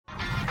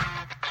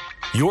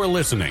You're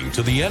listening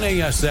to the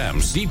NASM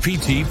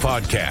CPT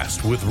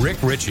podcast with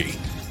Richey,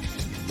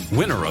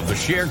 winner of the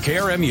Share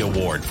Care Emmy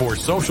Award for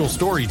Social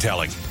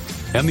Storytelling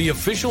and the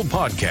official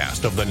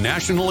podcast of the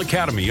National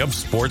Academy of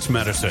Sports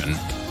Medicine.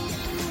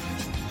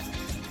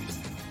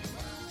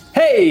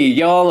 Hey,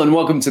 y'all, and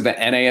welcome to the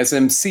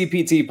NASM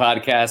CPT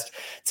podcast.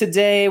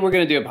 Today, we're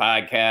going to do a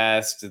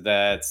podcast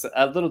that's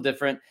a little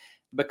different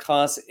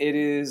because it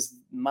is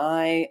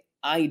my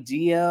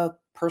idea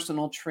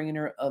personal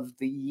trainer of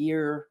the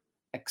year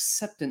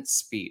acceptance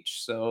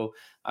speech. So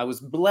I was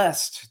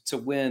blessed to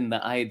win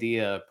the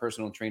IDEA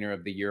Personal Trainer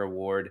of the Year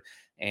award,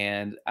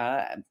 and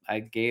I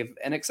gave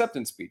an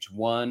acceptance speech,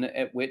 one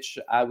at which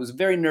I was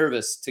very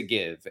nervous to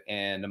give.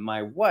 And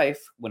my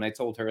wife, when I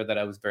told her that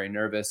I was very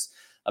nervous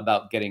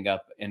about getting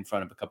up in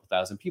front of a couple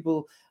thousand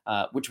people,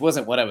 which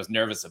wasn't what I was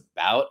nervous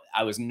about.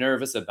 I was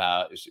nervous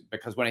about,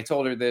 because when I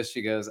told her this,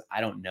 she goes, "I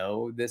don't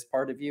know this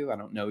part of you. I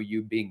don't know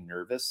you being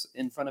nervous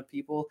in front of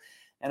people."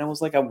 And I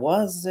was like, I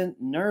wasn't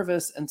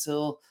nervous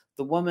until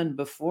the woman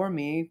before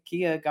me,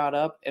 Kia, got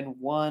up and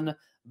won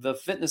the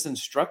Fitness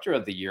Instructor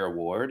of the Year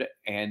award.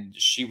 And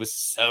she was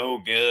so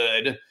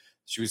good.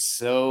 She was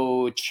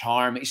so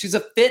charming. She's a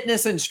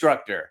fitness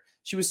instructor.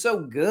 She was so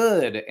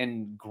good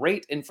and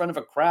great in front of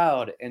a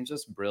crowd and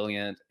just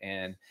brilliant.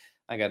 And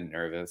I got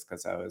nervous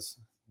because I was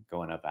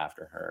going up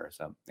after her.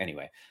 So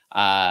anyway,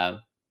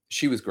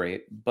 she was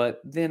great.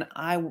 But then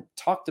I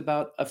talked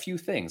about a few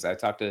things. I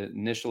talked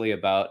initially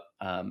about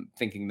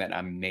thinking that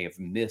I may have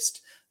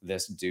missed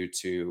this due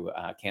to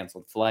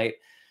canceled flight.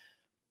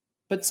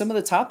 But some of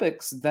the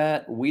topics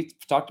that we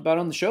talked about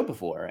on the show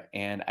before,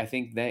 and I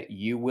think that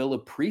you will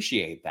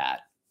appreciate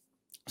that.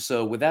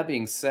 So with that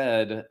being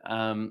said,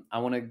 I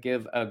want to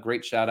give a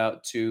great shout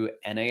out to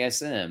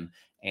NASM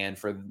and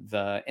for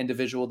the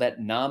individual that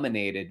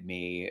nominated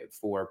me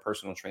for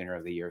Personal Trainer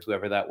of the Year,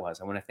 whoever that was.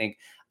 I want to thank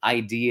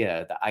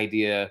IDEA, the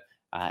IDEA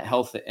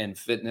Health and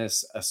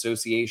Fitness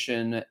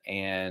Association,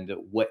 and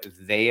what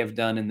they have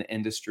done in the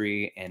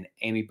industry, and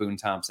Amy Boone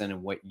Thompson,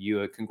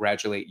 and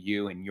congratulate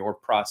you and your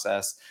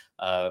process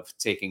of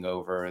taking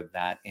over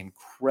that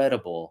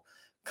incredible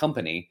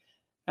company.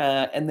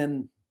 And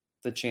then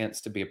the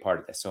chance to be a part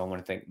of this. So I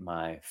want to thank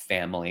my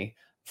family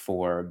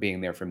for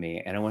being there for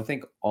me. And I want to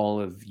thank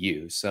all of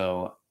you.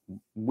 So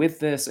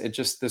with this,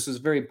 this is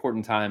a very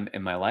important time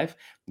in my life.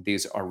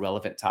 These are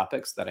relevant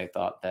topics that I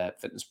thought that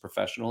fitness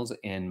professionals,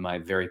 in my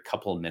very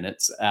couple of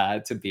minutes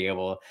to be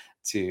able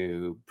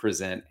to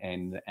present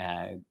and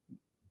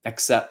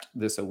accept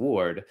this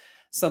award,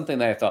 something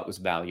that I thought was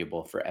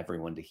valuable for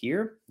everyone to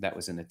hear that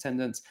was in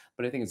attendance,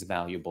 but I think it's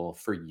valuable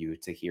for you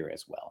to hear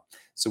as well.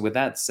 So with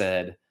that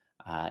said,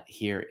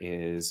 here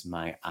is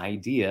my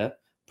IDEA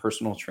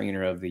Personal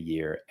Trainer of the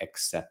Year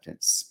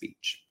acceptance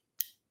speech.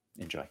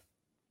 Enjoy.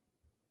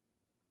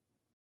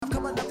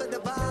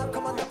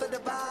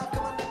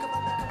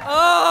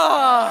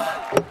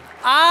 Oh,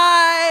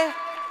 I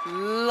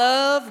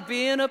love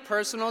being a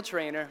personal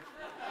trainer.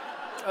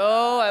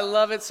 Oh, I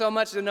love it so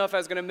much. I didn't know if I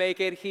was going to make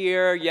it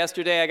here.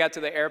 Yesterday, I got to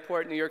the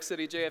airport, New York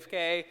City,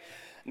 JFK,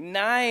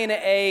 9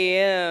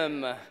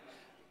 a.m.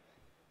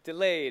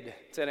 Delayed,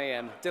 10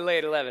 a.m.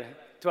 Delayed, 11,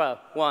 12,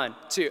 1,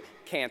 2,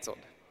 canceled.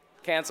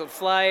 Canceled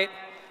flight.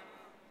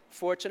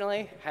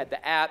 Fortunately, had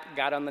the app,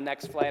 got on the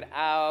next flight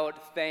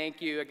out.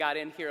 Thank you. I got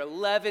in here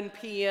 11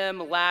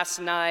 p.m. last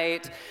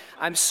night.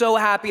 I'm so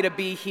happy to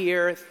be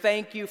here.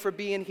 Thank you for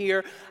being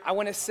here. I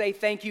want to say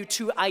thank you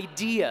to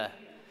IDEA.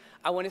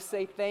 I want to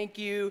say thank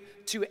you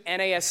to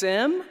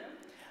NASM.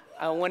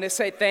 I want to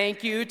say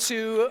thank you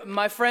to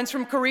my friends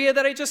from Korea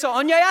that I just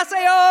saw.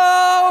 Annyeonghaseyo!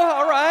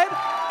 All right.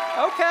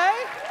 Okay.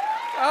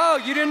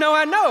 Oh, you didn't know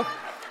I know.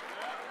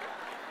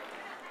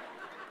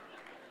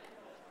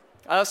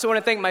 I also want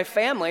to thank my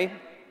family,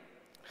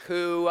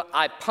 who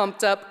I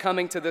pumped up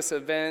coming to this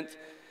event,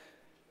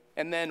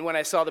 and then when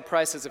I saw the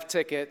prices of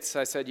tickets,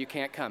 I said, "You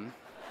can't come."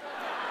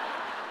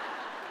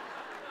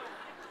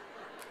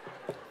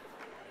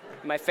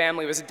 My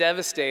family was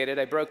devastated.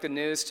 I broke the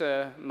news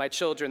to my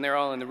children. They're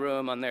all in the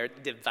room on their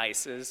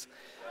devices.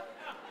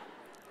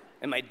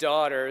 And my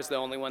daughter is the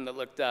only one that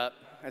looked up.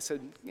 I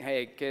said,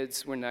 "Hey,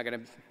 kids, we're not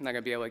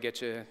gonna be able to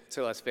get you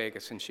to Las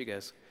Vegas." And she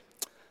goes,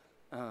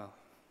 "Oh."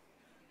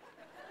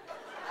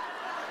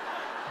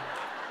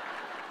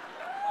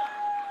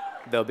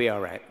 They'll be all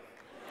right.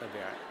 They'll be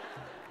all right.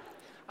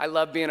 I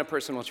love being a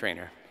personal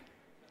trainer.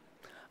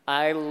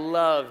 I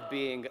love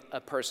being a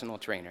personal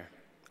trainer.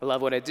 I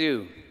love what I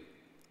do.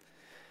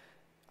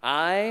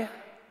 I,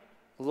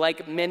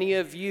 like many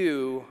of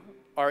you,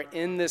 are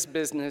in this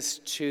business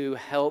to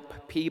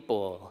help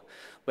people,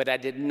 but I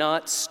did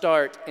not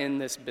start in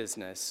this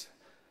business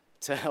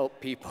to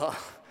help people.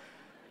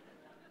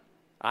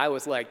 I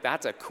was like,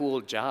 that's a cool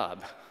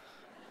job.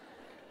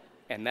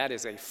 And that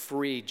is a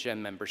free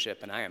gym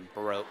membership, and I am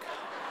broke.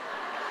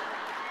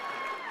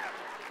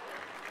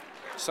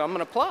 So I'm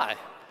gonna apply.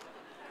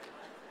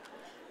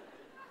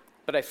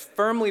 But I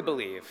firmly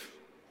believe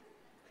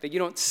that you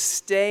don't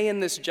stay in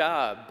this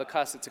job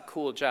because it's a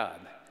cool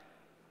job.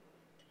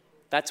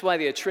 That's why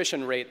the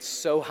attrition rate's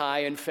so high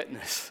in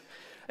fitness.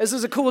 This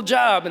is a cool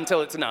job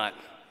until it's not.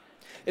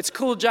 It's a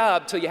cool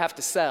job till you have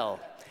to sell.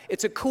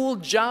 It's a cool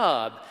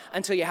job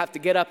until you have to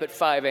get up at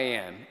 5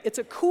 a.m. It's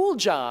a cool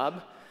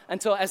job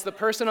until, as the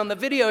person on the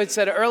video had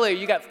said earlier,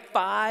 you got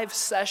 5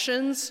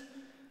 sessions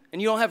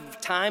and you don't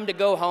have time to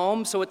go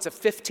home, so it's a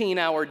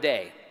 15-hour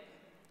day.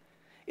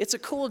 It's a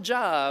cool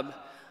job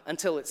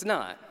until it's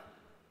not.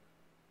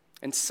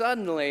 And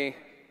suddenly,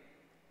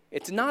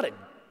 it's not a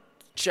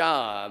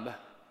job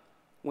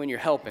when you're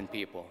helping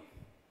people.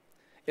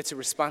 It's a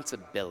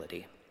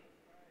responsibility.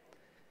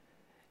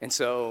 And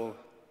so,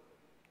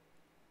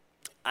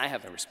 I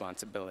have a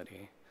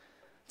responsibility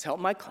to help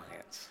my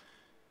clients.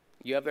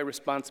 You have a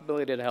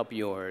responsibility to help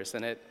yours,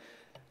 and it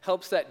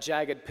helps that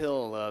jagged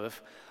pill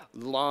of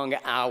long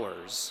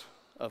hours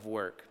of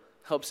work,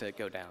 helps it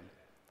go down.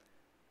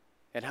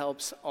 It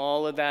helps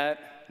all of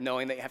that,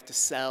 knowing that you have to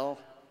sell,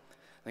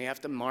 that you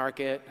have to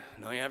market,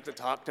 knowing you have to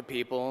talk to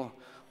people,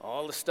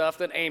 all the stuff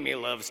that Amy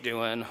loves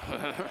doing.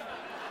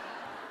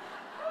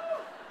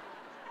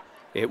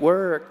 It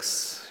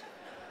works.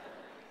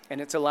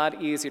 And it's a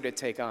lot easier to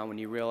take on when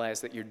you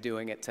realize that you're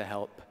doing it to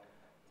help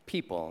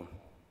people.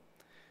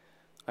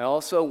 I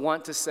also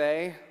want to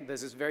say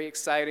this is very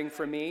exciting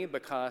for me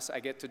because I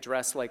get to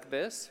dress like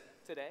this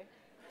today.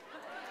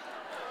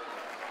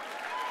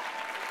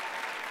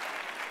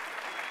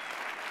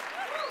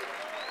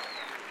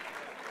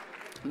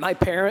 My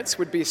parents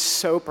would be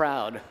so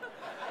proud.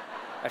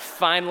 I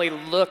finally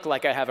look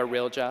like I have a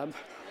real job.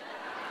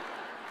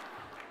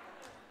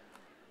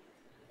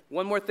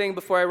 One more thing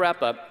before I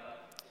wrap up.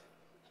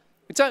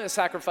 We talk about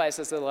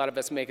sacrifices that a lot of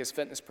us make as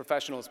fitness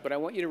professionals, but I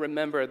want you to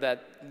remember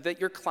that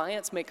your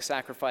clients make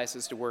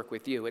sacrifices to work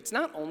with you. It's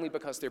not only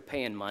because they're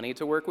paying money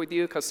to work with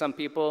you, because some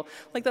people,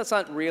 like, that's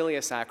not really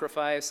a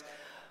sacrifice,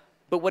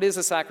 but what is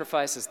a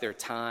sacrifice is their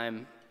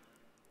time,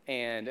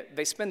 and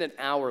they spend an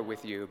hour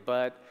with you,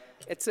 but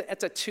it's a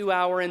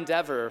 2-hour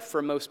endeavor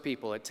for most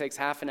people. It takes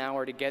half an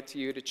hour to get to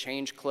you, to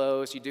change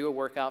clothes. You do a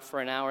workout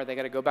for an hour, they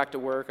got to go back to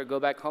work or go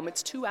back home.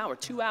 It's 2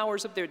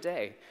 hours of their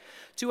day.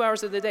 2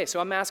 hours of the day. So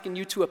I'm asking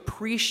you to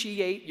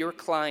appreciate your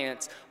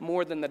clients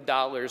more than the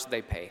dollars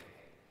they pay.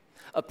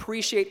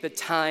 Appreciate the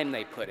time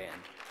they put in.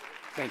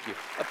 Thank you.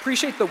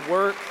 Appreciate the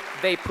work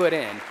they put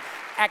in.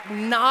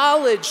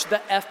 Acknowledge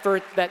the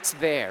effort that's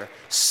there.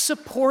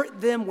 Support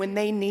them when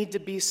they need to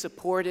be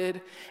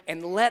supported,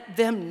 and let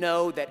them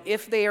know that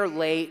if they are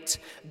late,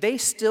 they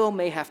still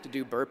may have to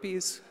do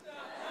burpees.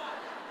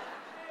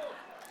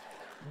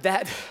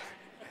 That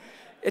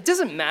it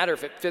doesn't matter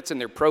if it fits in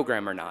their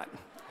program or not.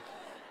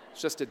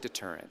 It's just a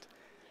deterrent.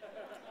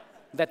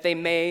 That they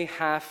may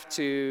have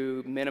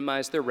to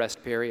minimize their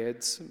rest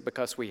periods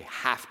because we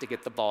have to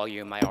get the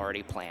volume I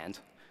already planned.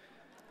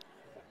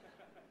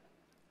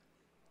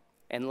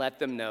 And let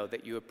them know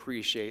that you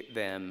appreciate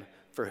them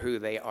for who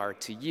they are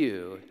to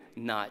you,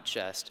 not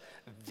just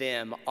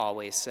them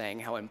always saying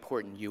how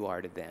important you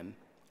are to them.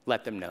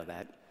 Let them know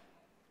that.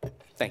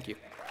 Thank you.